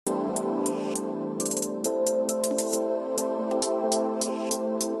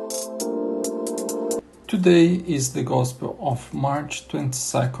Today is the Gospel of March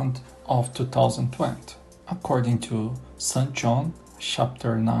 22nd of 2020, according to St. John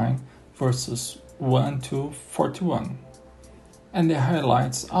chapter 9 verses 1 to 41, and the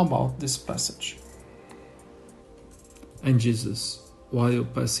highlights about this passage. And Jesus, while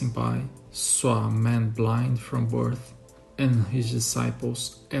passing by, saw a man blind from birth, and his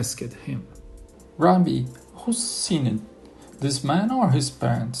disciples asked him, "Rabbi, who sinned, this man or his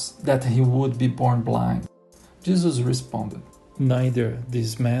parents, that he would be born blind?" Jesus responded, "Neither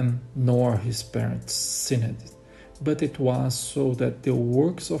this man nor his parents sinned, but it was so that the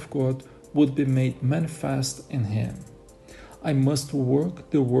works of God would be made manifest in him. I must work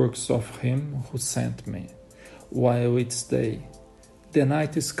the works of him who sent me, while it's day. The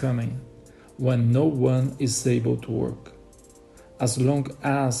night is coming, when no one is able to work. As long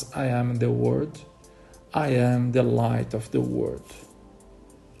as I am in the world, I am the light of the world."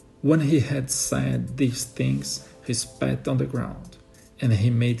 When he had said these things, he spat on the ground, and he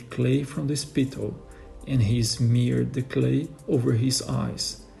made clay from the spittle, and he smeared the clay over his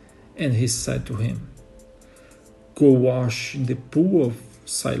eyes, and he said to him, "Go wash in the pool of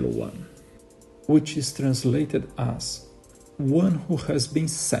Siloam," which is translated as "one who has been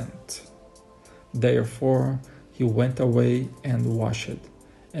sent." Therefore he went away and washed,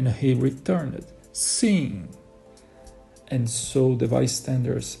 and he returned, seeing. And so the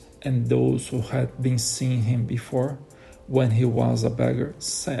bystanders and those who had been seeing him before, when he was a beggar,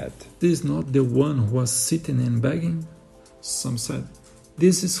 said, "This is not the one who was sitting and begging?" Some said,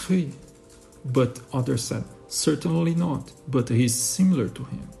 "This is he." But others said, "Certainly not, but he is similar to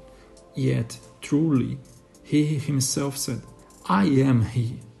him." Yet truly he himself said, "I am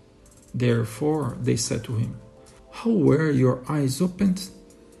he." Therefore they said to him, "How were your eyes opened?"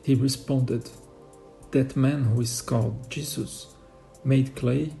 He responded, "That man who is called Jesus made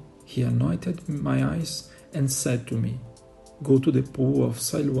clay, he anointed my eyes and said to me, 'Go to the pool of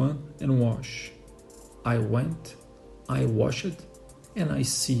Siloam and wash.' I went, I washed, and I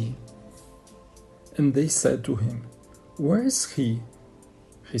see." And they said to him, "Where is he?"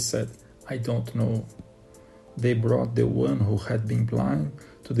 He said, "I don't know." They brought the one who had been blind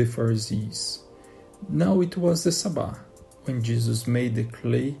to the Pharisees. Now it was the Sabbath, when Jesus made the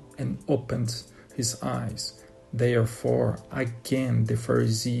clay and opened his eyes. Therefore again the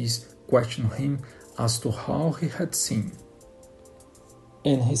Pharisees questioned him as to how he had seen.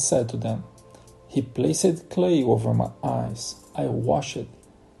 And he said to them, "He placed clay over my eyes. I washed,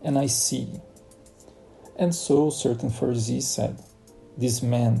 and I see." And so certain Pharisees said, "This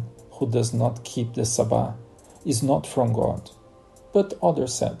man who does not keep the Sabbath is not from God." But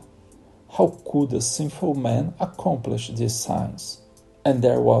others said, "How could a sinful man accomplish these signs?" And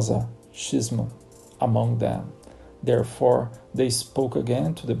there was a schism among them. Therefore they spoke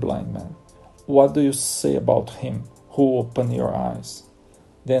again to the blind man, "What do you say about him who opened your eyes?"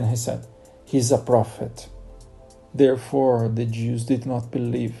 Then he said, "He is a prophet." Therefore the Jews did not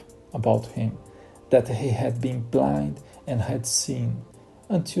believe about him, that he had been blind and had seen,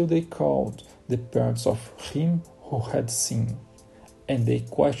 until they called the parents of him who had seen. And they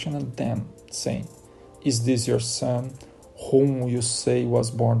questioned them, saying, "Is this your son, whom you say was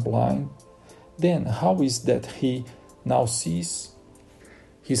born blind? Then how is that he now sees?"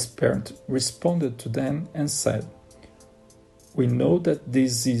 His parents responded to them and said, "We know that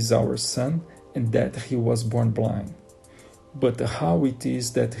this is our son and that he was born blind. But how it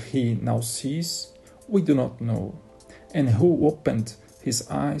is that he now sees, we do not know. And who opened his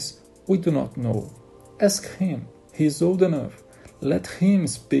eyes, we do not know. Ask him, he is old enough. Let him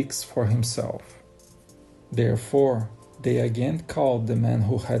speak for himself." Therefore they again called the man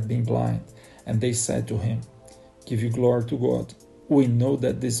who had been blind, and they said to him, "Give you glory to God. We know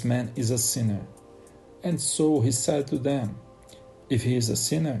that this man is a sinner." And so he said to them, "If he is a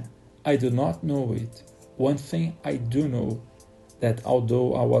sinner, I do not know it. One thing I do know, that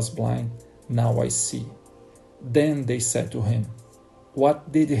although I was blind, now I see." Then they said to him,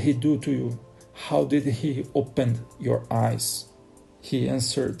 "What did he do to you? How did he open your eyes?" He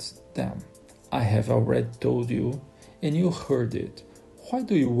answered them, "I have already told you, and you heard it. Why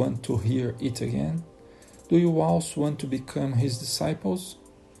do you want to hear it again? Do you also want to become his disciples?"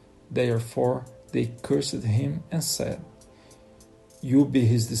 Therefore they cursed him and said, "You be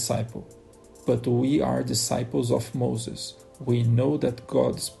his disciple, but we are disciples of Moses. We know that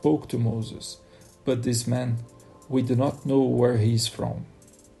God spoke to Moses, but this man, we do not know where he is from."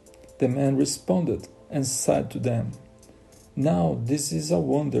 The man responded and said to them, "Now this is a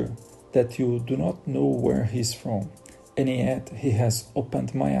wonder that you do not know where he is from, and yet he has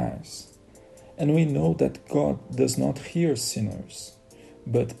opened my eyes. And we know that God does not hear sinners,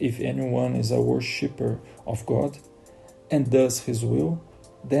 But if anyone is a worshipper of God and does his will,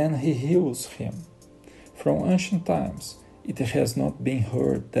 then he heals him. From ancient times, it has not been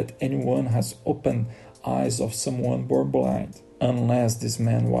heard that anyone has opened eyes of someone born blind. Unless this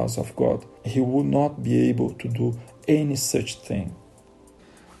man was of God, he would not be able to do any such thing.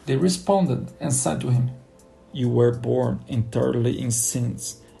 They responded and said to him, "You were born entirely in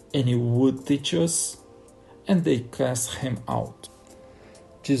sins, and you would teach us?" And they cast him out.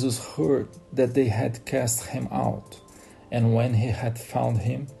 Jesus heard that they had cast him out, and when he had found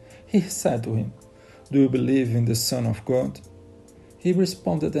him, he said to him, "Do you believe in the Son of God?" He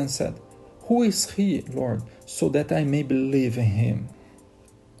responded and said, "Who is he, Lord, so that I may believe in him?"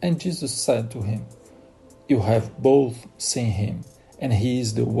 And Jesus said to him, "You have both seen him, and he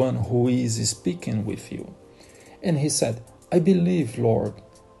is the one who is speaking with you." And he said, "I believe, Lord."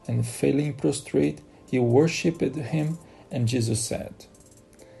 And falling prostrate, he worshipped him, and Jesus said,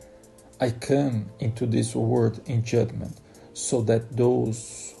 "I come into this world in judgment, so that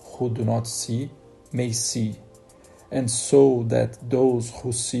those who do not see may see, and so that those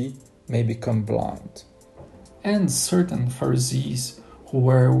who see may become blind." And certain Pharisees who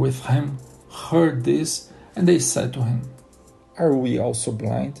were with him heard this, and they said to him, "Are we also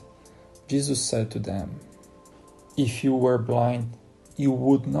blind?" Jesus said to them, "If you were blind, you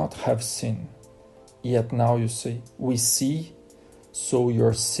would not have sinned. Yet now you say, 'We see,' so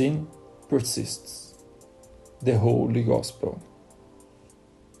your sin persists." The Holy Gospel.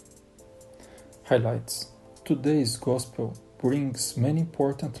 Highlights. Today's Gospel brings many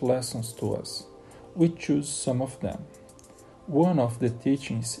important lessons to us. We choose some of them. One of the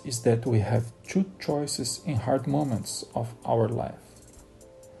teachings is that we have two choices in hard moments of our life.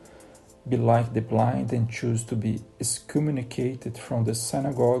 Be like the blind and choose to be excommunicated from the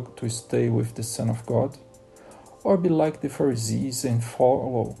synagogue to stay with the Son of God, or be like the Pharisees and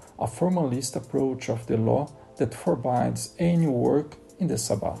follow a formalist approach of the law that forbids any work in the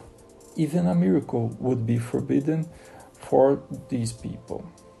Sabbath. Even a miracle would be forbidden for these people.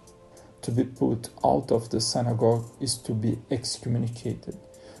 To be put out of the synagogue is to be excommunicated,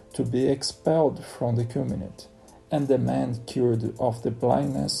 to be expelled from the community, and the man cured of the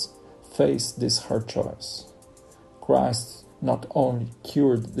blindness faced this hard choice. Christ not only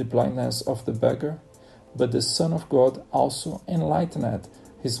cured the blindness of the beggar, but the Son of God also enlightened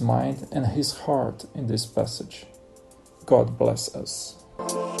his mind and his heart in this passage. God bless us.